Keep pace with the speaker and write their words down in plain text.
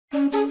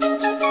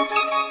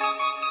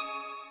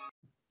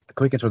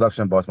quick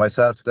introduction about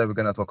myself. Today we're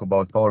going to talk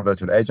about Power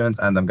Virtual Agents,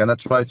 and I'm going to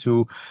try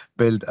to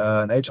build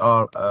an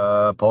HR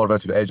Power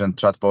Virtual Agent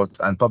chatbot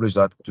and publish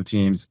that to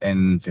teams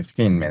in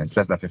 15 minutes,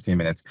 less than 15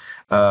 minutes.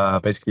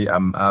 Basically,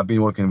 I've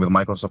been working with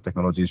Microsoft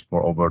technologies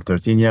for over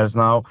 13 years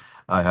now.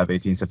 I have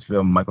 18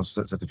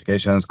 Microsoft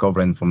certifications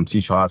covering from C#,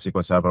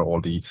 SQL Server,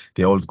 all the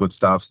old good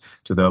stuffs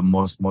to the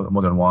most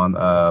modern one,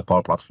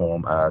 Power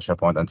Platform,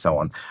 SharePoint, and so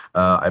on.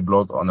 I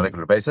blog on a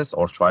regular basis,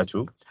 or try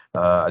to.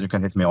 You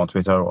can hit me on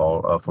Twitter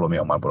or follow me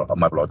on my blog.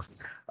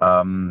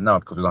 Now,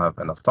 because we don't have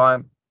enough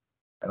time,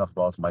 enough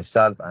about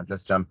myself, and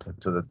let's jump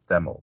to the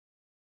demo.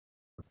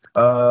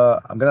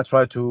 I'm gonna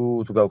try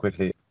to go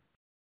quickly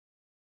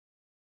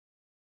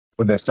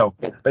with this. So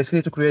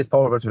basically, to create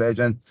Power Virtual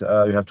Agent,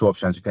 you have two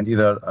options. You can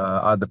either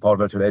add the Power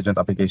Virtual Agent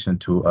application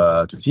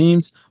to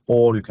Teams,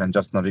 or you can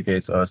just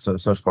navigate,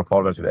 search for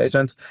Power Virtual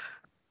Agent,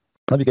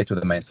 navigate to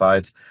the main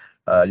site.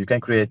 You can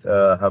create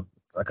a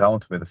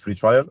account with a free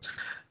trial.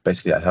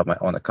 Basically, I have my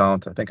own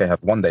account. I think I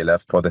have 1 day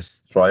left for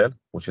this trial,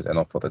 which is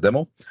enough for the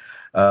demo.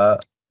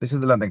 This is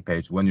the landing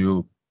page. When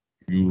you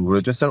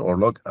register or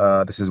log,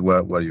 this is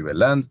where you will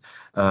land.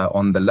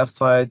 On the left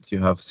side, you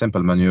have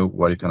simple menu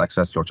where you can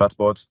access your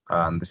chatbot,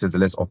 and this is the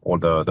list of all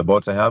the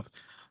bots I have.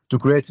 To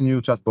create a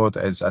new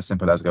chatbot is as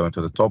simple as going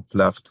to the top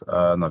left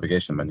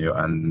navigation menu,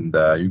 and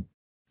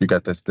you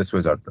get this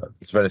wizard.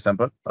 It's very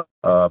simple.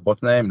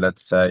 Bot name,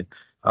 let's say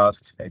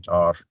Ask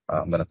HR.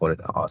 I'm going to call it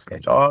Ask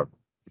HR,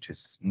 which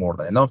is more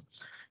than enough.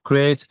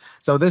 Create.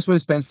 So this will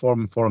spend for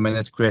a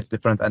minute, create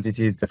different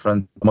entities,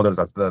 different models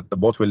that the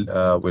bot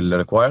will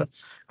require.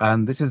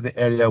 And this is the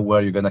area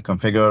where you're going to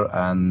configure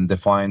and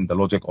define the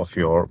logic of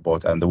your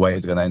bot and the way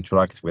it's going to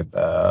interact with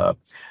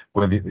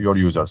your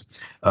users.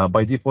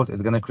 By default,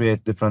 it's going to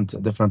create different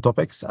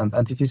topics and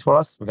entities for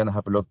us. We're going to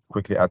have a look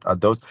quickly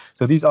at those.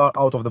 So these are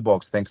out of the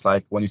box things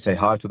like when you say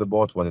hi to the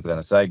bot, what it's going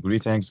to say,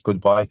 greetings,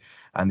 goodbye,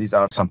 and these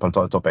are sample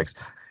topics.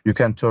 You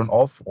can turn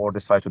off or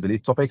decide to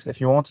delete topics if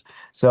you want.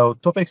 So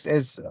topics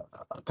is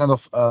kind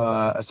of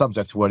a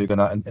subject where you're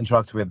gonna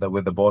interact with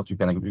the bot. You're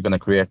gonna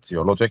create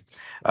your logic.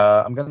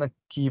 I'm gonna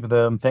keep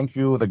the thank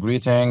you, the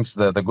greetings,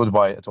 the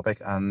goodbye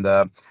topic, and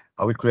I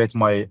will create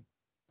my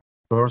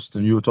first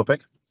new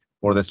topic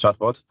for this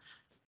chatbot.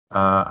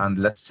 And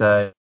let's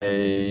say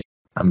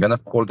I'm gonna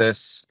call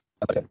this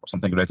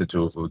something related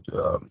to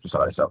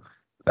salary. So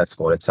let's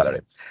call it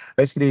salary.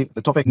 Basically,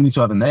 the topic needs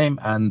to have a name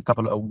and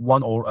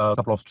one or a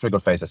couple of trigger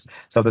phases.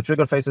 So the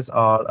trigger phases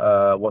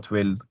are what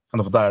will kind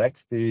of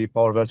direct the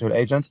Power Virtual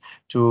Agent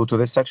to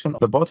this section of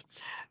the bot.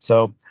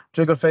 So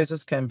trigger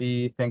phases can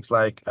be things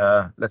like,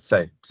 let's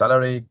say,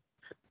 salary.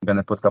 I'm going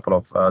to put a couple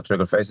of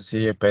trigger phases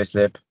here: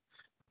 payslip,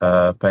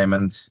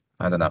 payment,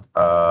 I don't know.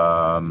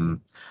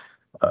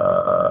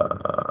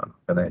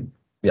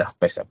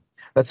 Payslip.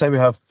 Let's say we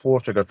have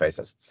 4 trigger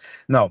phases.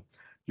 Now,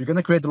 you're going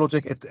to create the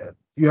logic.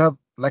 You have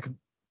like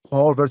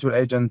Power Virtual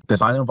Agent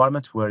design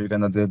environment where you're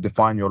going to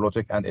define your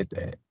logic, and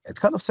it's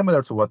kind of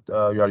similar to what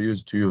you are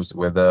used to use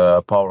with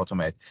Power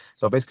Automate.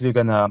 So basically, you're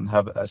going to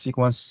have a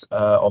sequence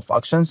of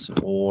actions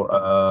or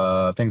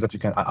things that you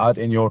can add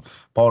in your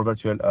Power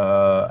Virtual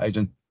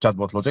Agent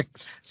chatbot logic.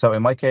 So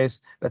in my case,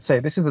 let's say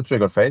this is the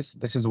trigger phase.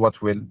 This is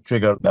what will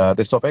trigger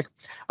this topic.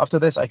 After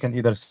this, I can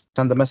either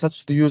send a message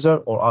to the user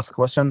or ask a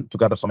question to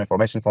gather some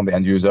information from the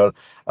end user.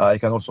 I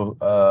can also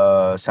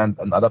send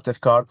an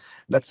adaptive card.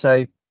 Let's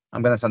say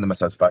I'm going to send a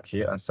message back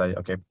here and say,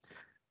 okay,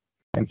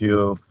 thank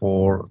you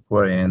for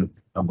querying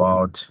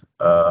about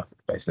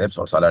payslips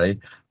or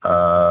salary.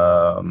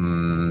 How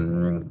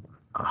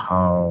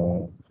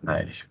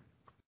nice.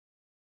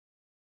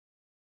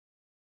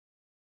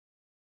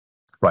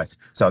 Right.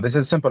 So this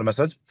is a simple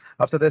message.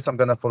 After this, I'm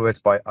going to follow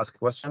it by ask a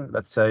question.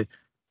 Let's say,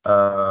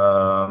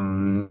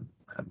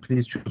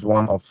 please choose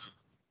one of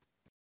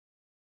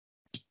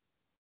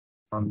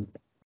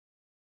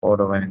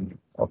following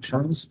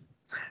options.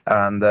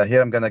 And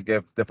here I'm going to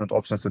give different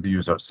options to the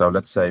user. So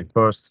let's say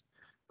first,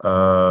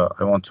 I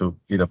want to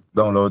either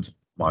download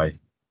my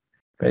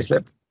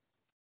payslip.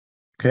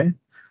 Okay.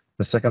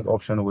 The second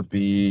option would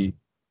be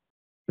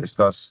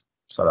discuss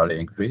salary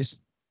increase.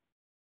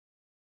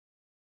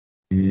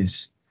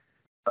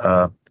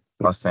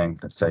 Last thing,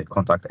 let's say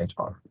contact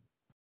HR.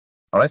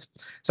 All right.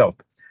 So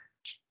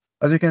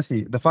as you can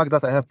see, the fact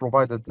that I have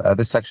provided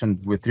this section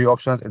with 3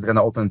 options, it's going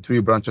to open 3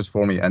 branches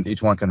for me, and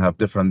each one can have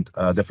different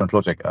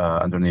logic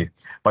underneath.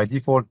 By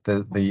default,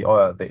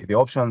 the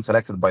option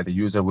selected by the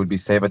user will be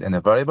saved in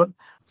a variable.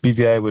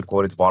 PVA will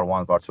call it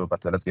var1, var2,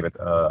 but let's give it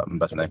a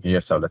better name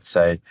here. So let's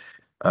say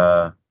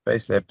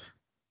payslip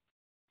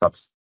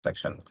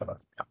subsection, whatever.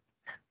 Yeah.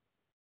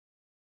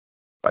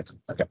 Right.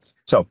 Okay.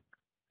 So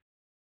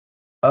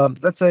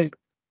let's say,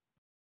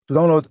 to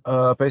download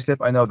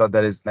payslip, I know that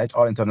there is an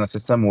HR internal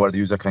system where the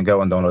user can go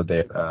and download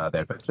their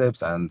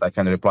payslips, and I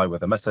can reply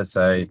with a message,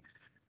 say,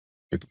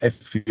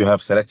 if you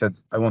have selected,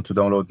 I want to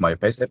download my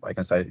payslip, I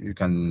can say, you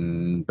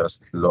can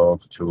just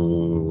log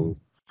to,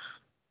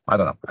 I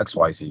don't know,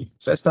 XYZ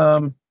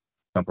system. You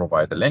can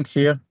provide the link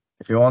here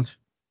if you want.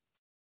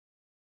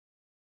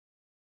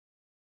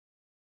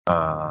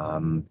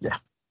 Yeah.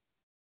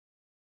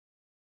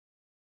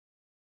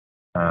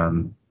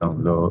 and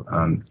download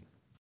and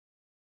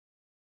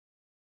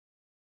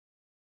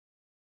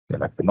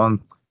select the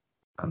month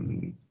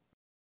and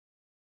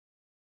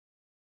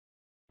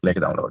click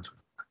download.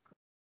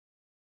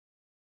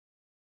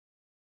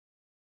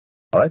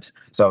 All right,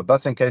 so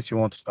that's in case you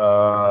want to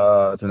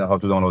know how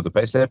to download the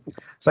payslip.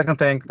 Second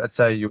thing, let's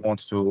say you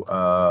want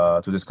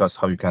to discuss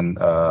how you can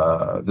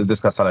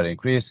discuss salary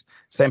increase.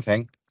 Same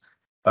thing.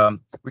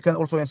 We can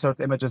also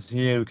insert images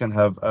here. We can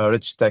have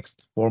rich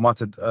text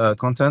formatted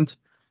content.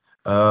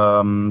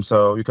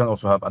 So you can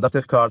also have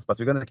adaptive cards, but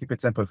we're going to keep it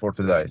simple for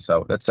today.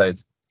 So let's say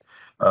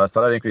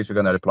salary increase, we're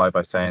going to reply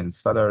by saying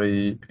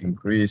salary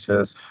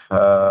increases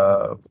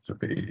to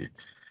be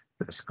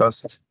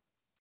discussed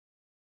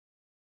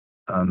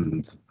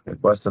and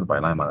requested by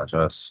line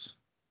managers.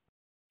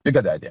 You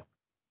get the idea.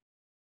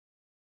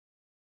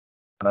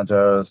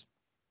 Managers,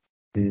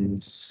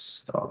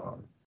 please,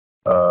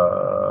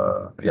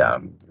 yeah,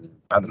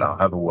 I don't know,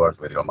 have a word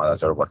with your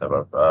manager,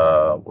 whatever,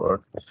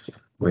 word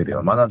with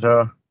your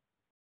manager.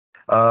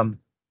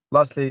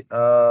 Lastly,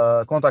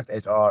 contact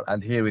HR,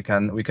 and here we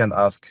can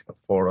ask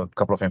for a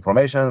couple of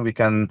information. We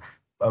can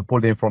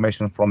pull the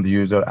information from the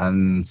user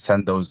and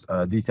send those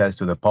details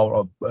to the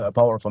Power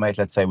Automate,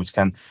 let's say, which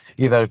can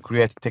either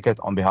create a ticket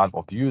on behalf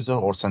of the user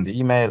or send the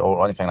email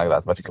or anything like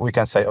that. But we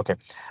can say, okay,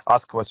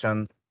 ask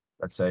question,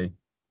 let's say,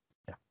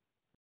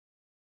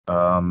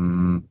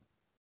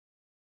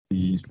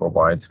 please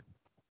provide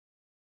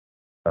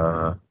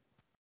I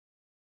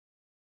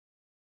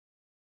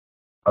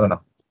don't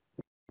know.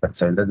 Let's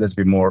say let's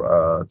be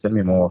more. Tell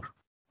me more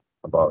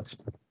about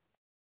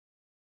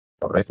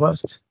the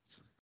request.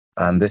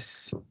 And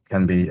this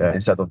can be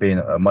instead of being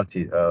a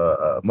multi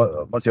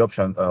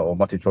option or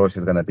multi choice,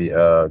 is going to be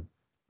a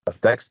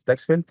text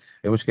field.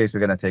 In which case we're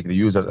going to take the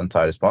user's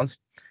entire response,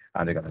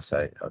 and we're going to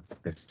say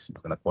this.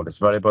 We're going to call this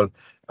variable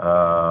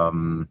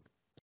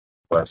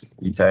request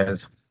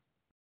details.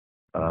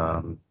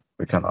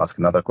 We can ask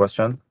another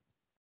question,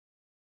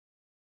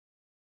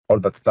 or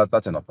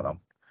that's enough for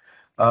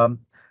now.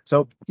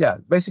 So yeah,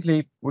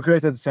 basically we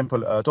created a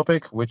simple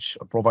topic which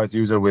provides the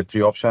user with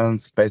 3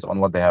 options based on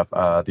what they have.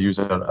 The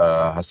user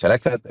has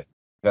selected.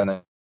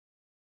 Then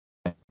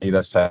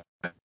either say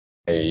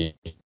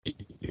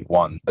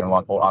one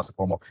or ask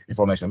for more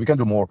information. We can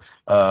do more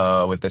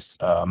with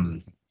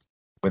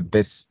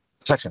this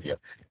section here.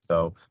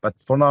 So, but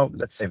for now,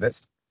 let's save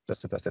this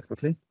just to test it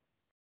quickly.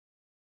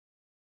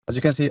 As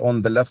you can see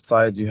on the left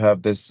side, you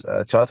have this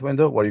chat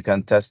window where you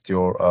can test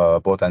your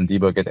bot and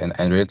debug it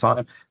in real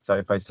time. So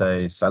if I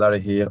say salary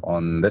here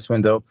on this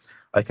window,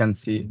 I can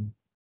see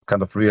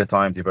kind of real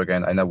time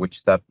debugging. I know which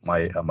step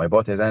my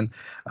bot is in.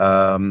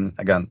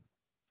 Again,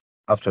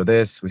 after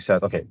this, we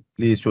said, okay,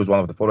 please choose one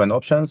of the following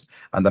options,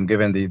 and I'm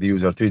giving the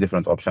user 3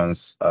 different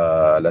options.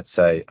 Let's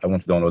say I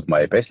want to download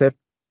my payslip.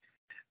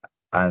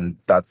 And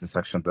that's the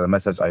section, the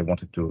message I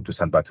wanted to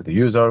send back to the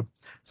user.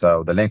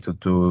 So the link to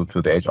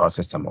the HR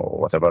system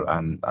or whatever,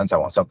 and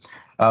so on. So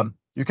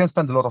you can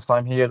spend a lot of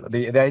time here.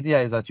 The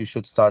idea is that you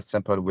should start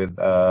simple with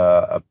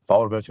a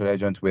Power Virtual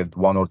Agent with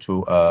 1 or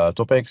 2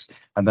 topics,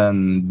 and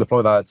then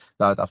deploy that.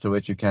 After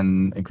which you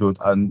can include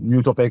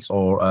new topics,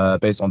 or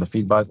based on the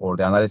feedback or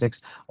the analytics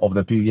of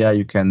the PVI,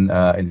 you can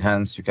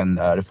enhance, you can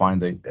refine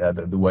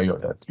the way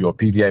your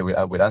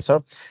PVI will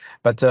answer.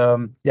 But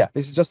yeah,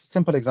 this is just a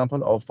simple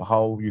example of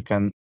how you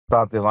can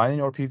start designing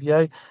your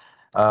PVA.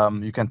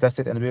 You can test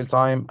it in real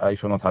time.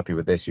 If you're not happy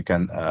with this, you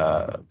can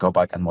go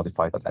back and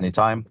modify it at any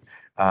time.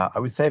 I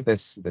will save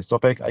this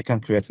topic. I can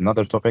create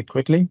another topic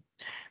quickly.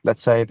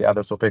 Let's say the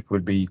other topic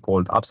will be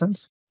called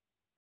absence,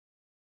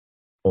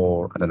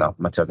 or I don't know,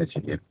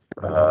 maternity leave.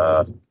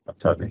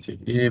 Maternity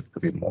leave, to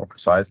be more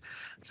precise.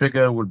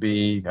 Trigger will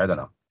be, I don't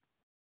know,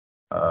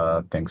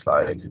 things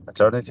like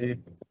maternity,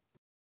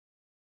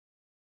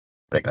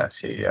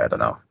 pregnancy, I don't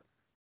know,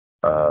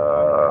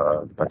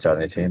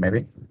 paternity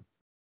maybe.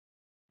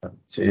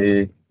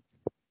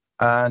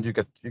 And you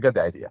get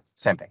the idea.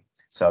 Same thing.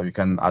 So you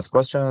can ask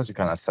questions, you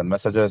can send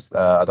messages,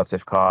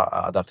 adaptive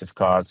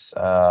cards.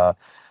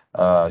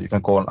 You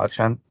can call an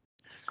action.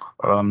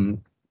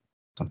 Something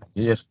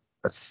here.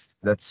 Let's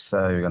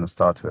you're gonna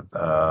start with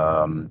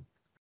a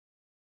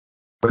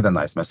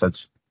nice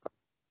message.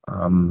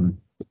 Gonna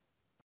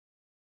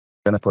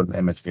put an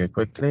image here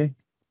quickly.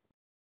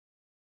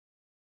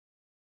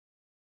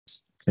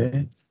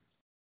 Okay.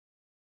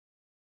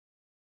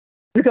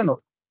 You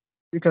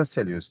can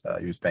still use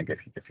Bing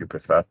if you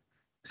prefer.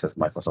 This is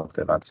Microsoft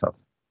event, so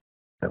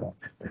we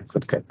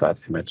could get that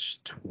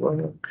image to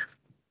work.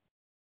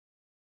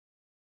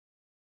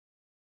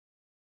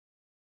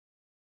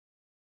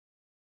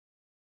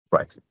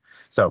 Right.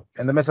 So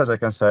in the message, I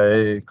can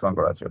say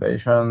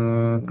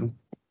congratulations,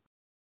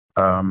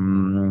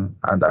 and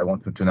I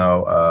want you to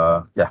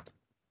know,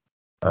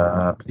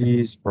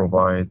 please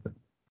provide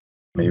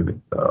me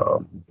with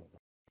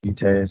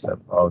details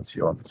about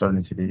your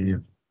maternity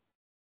leave.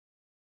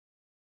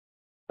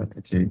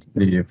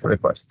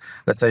 Request.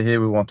 Let's say here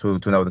we want to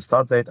know the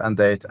start date and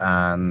date,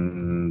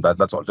 and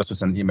that's all, just to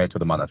send email to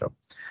the manager.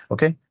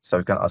 Okay, so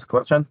you can ask a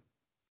question.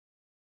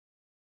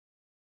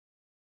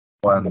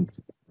 when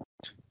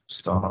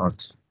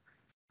start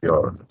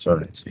your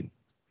maternity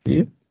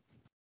leave.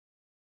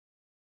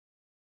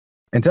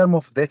 In terms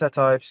of data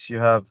types, you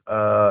have,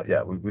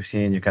 we've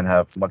seen you can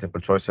have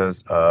multiple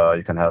choices.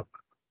 You can have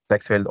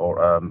text field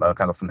or a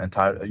kind of an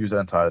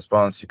entire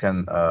response. You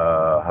can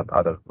have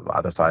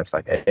other types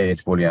like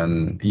age,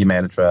 Boolean,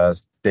 email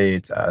address,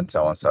 date, and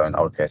so on. So in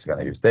our case, we're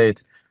going to use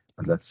date.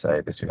 And let's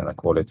say this, we're going to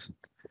call it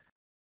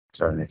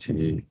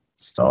maternity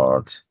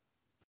start.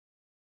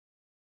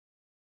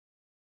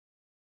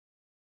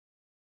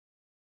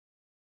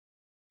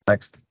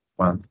 Next,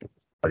 when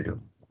are you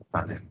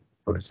planning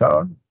to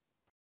return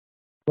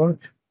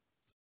work?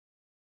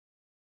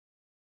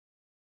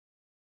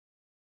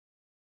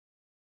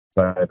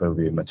 Type will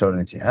be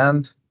maternity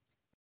end.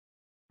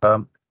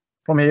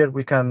 From here,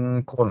 we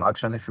can call an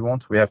action if you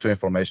want. We have two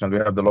information. We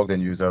have the logged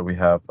in user. We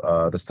have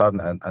the start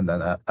and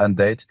then end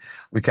date.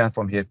 We can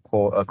from here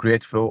call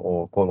create flow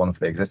or call one of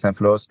the existing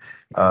flows.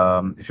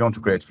 If you want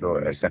to create flow,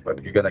 it's simple.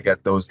 You're gonna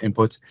get those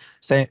inputs.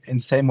 In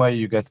the same way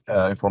you get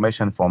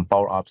information from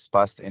Power Apps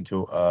passed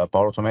into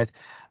Power Automate.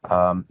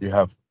 You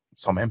have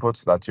some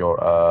inputs that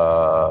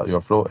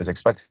your flow is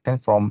expecting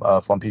from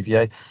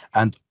PVA,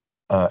 and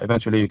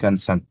eventually you can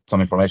send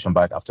some information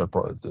back after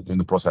doing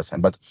the processing.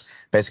 But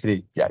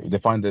basically, yeah, you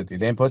define the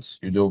inputs,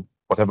 you do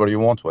whatever you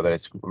want, whether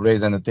it's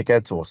raising a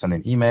ticket or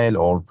sending email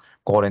or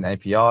calling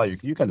API,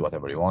 you can do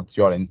whatever you want.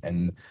 You're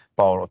in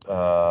Power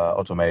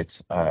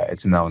Automate.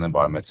 It's now an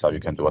environment, so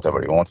you can do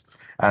whatever you want.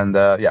 And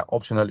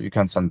optional, you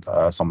can send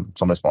some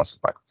responses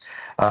back.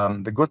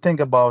 The good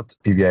thing about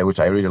PVA, which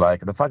I really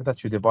like, the fact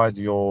that you divide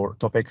your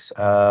topics,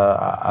 you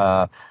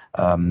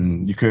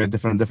create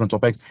different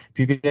topics.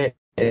 PVA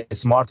is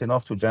smart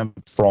enough to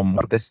jump from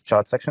this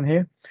chat section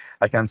here.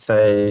 I can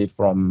say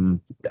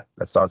from,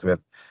 let's start with,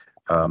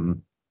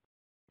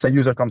 say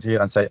user comes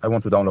here and say, I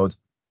want to download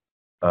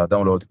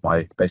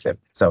my payslip.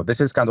 So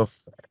this is kind of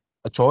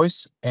a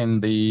choice in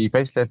the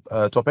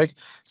payslip topic.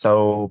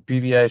 So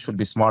PVA should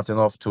be smart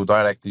enough to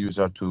direct the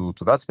user to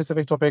that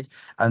specific topic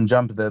and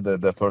jump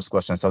the first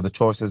question. So the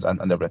choices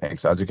and everything.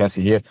 So as you can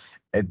see here,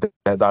 it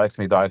directs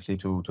me directly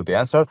to the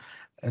answer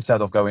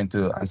instead of going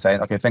to and saying,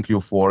 okay, thank you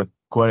for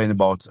querying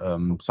about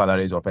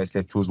salaries or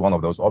payslip. Choose one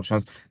of those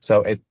options.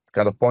 So it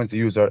kind of points the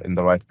user in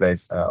the right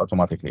place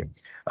automatically.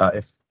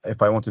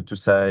 If I wanted to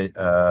say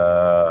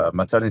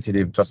maternity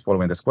leave just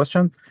following this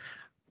question,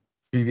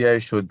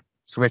 PVA should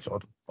switch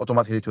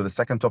automatically to the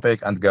second topic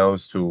and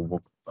goes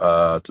to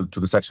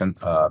the section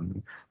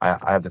I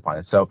have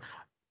defined. So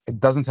it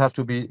doesn't have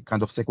to be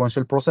kind of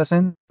sequential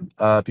processing.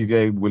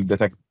 PVA will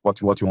detect what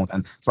you want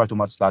and try to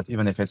match that,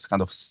 even if it's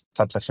kind of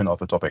subsection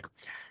of a topic.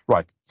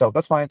 Right. So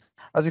that's fine.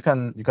 As you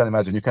can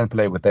imagine, you can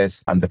play with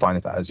this and define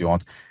it as you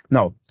want.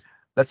 Now,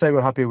 let's say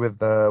we're happy with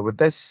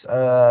this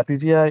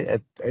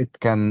PVA. It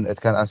can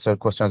answer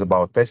questions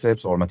about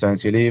payslips or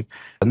maternity leave.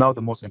 And now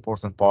the most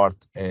important part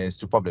is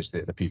to publish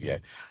the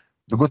PVA.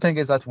 The good thing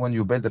is that when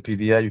you build the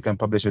PVA, you can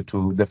publish it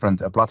to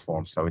different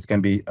platforms. So it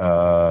can be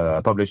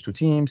published to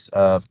Teams,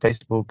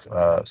 Facebook,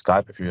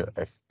 Skype,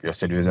 if you're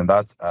still using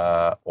that,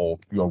 or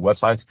your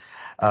website.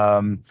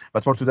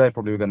 But for today,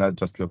 probably we're gonna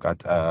just look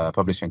at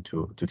publishing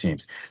to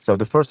Teams. So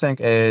the first thing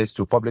is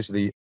to publish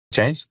the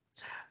change.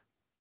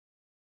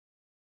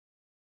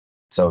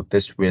 So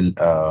this will,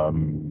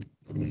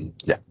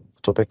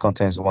 topic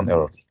contains one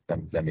error.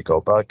 Let me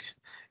go back.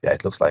 Yeah,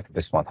 it looks like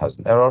this one has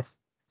an error.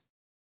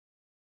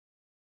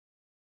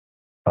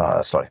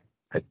 Sorry,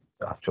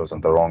 I've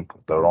chosen the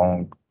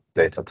wrong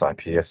data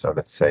type here. So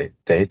let's say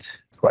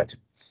date. Right.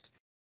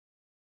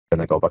 I'm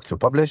gonna go back to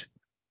publish.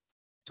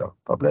 So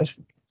publish.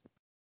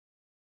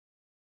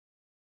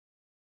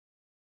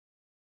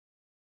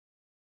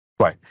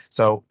 Right.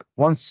 So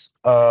once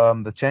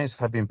the changes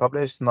have been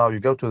published, now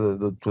you go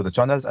to the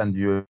channels and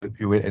you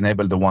will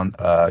enable the one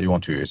you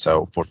want to use.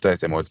 So for today's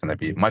demo, it's going to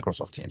be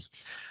Microsoft Teams.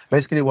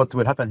 Basically, what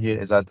will happen here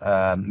is that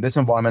this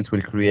environment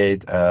will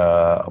create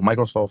a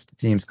Microsoft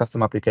Teams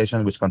custom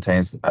application, which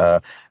contains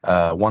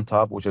one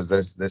tab, which is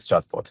this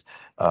chatbot.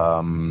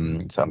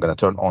 So I'm going to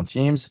turn on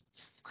Teams.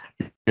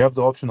 You have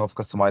the option of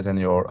customizing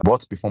your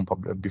bot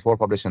before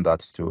publishing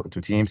that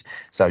to Teams.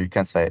 So you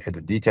can say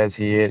edit details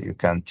here. You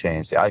can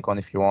change the icon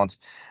if you want.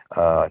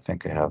 I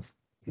think I have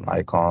an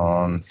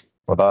icon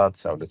for that.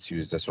 So let's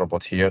use this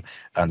robot here.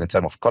 And in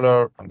terms of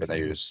color, I'm going to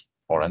use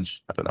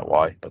orange. I don't know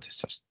why, but it's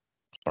just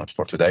orange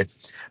for today.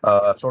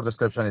 Short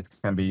description, it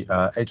can be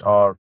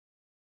HR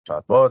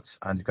chatbot,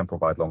 and you can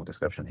provide long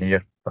description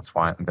here. That's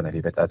fine. I'm going to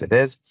leave it as it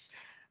is.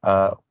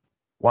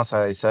 Once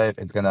I save,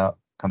 it's going to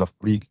kind of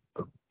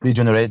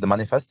regenerate the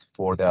manifest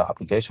for the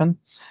application,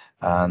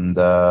 and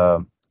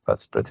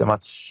that's pretty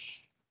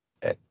much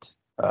it.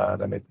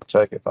 Let me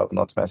check if I've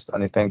not missed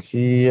anything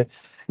here.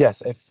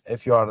 Yes,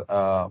 if you are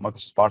a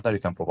Microsoft partner, you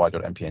can provide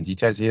your MPN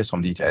details here,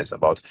 some details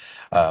about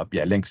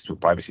links to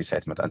privacy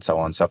statement and so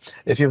on. So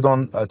if you've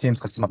done Teams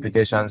custom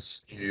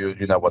applications,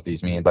 you know what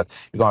these mean, but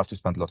you don't have to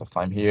spend a lot of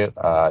time here.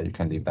 You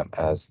can leave them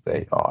as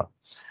they are.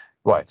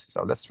 Right,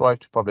 so let's try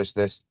to publish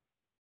this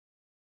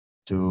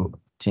to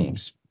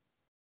Teams.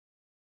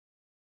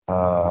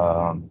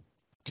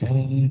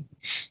 Okay.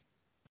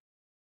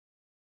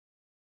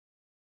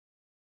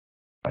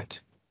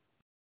 Right.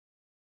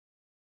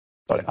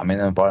 Sorry, I'm in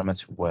an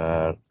environment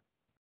where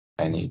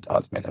I need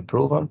admin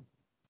approval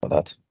for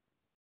that.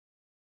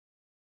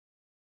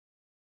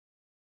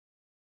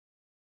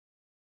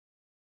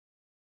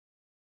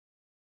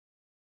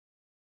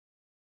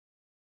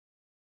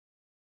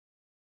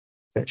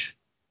 Page.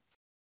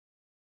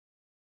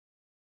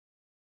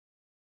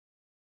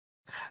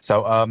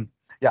 So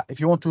yeah, if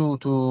you want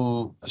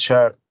to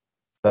share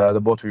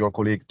the bot with your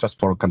colleague just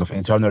for kind of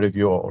internal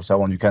review or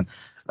so on, you can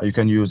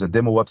use a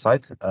demo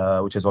website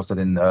which is hosted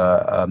in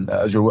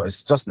Azure.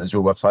 It's just an Azure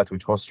website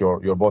which hosts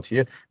your bot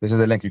here. This is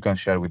a link you can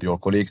share with your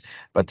colleagues.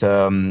 But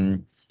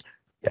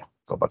yeah,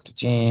 go back to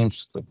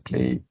Teams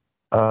quickly.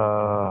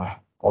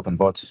 Open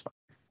bot.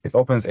 It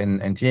opens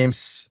in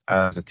Teams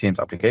as a Teams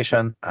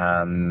application,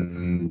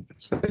 and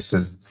this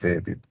is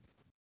the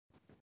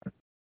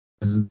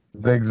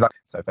exact.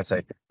 So if I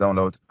say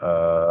download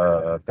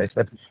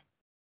payslip,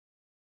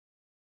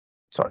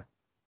 sorry,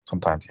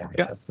 sometimes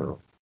yeah.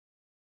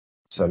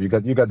 So you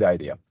got the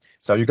idea.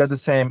 So you got the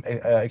same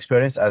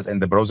experience as in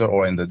the browser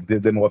or in the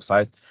demo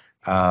website.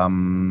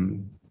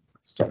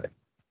 Sorry.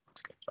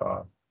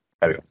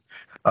 There we go.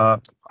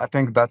 I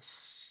think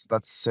that's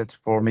it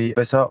for me.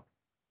 So,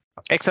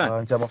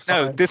 excellent. In terms of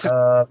time, no, this is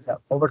yeah,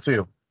 over to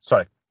you.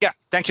 Sorry. Yeah,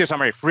 thank you,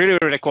 Samir. Really,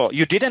 really cool.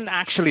 You didn't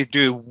actually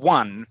do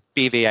one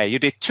PVA, you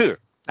did two,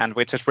 and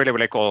which is really,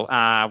 really cool,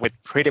 with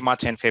pretty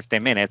much in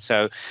 15 minutes.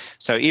 So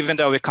even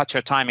though we cut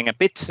your timing a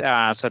bit,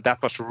 so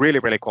that was really,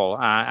 really cool,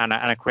 and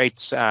a great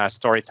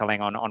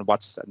storytelling on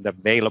what's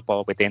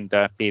available within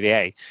the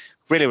PVA.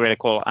 Really, really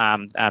cool.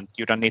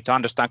 You don't need to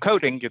understand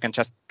coding. You can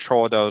just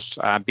throw those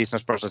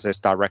business processes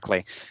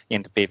directly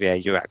into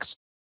PVA UX.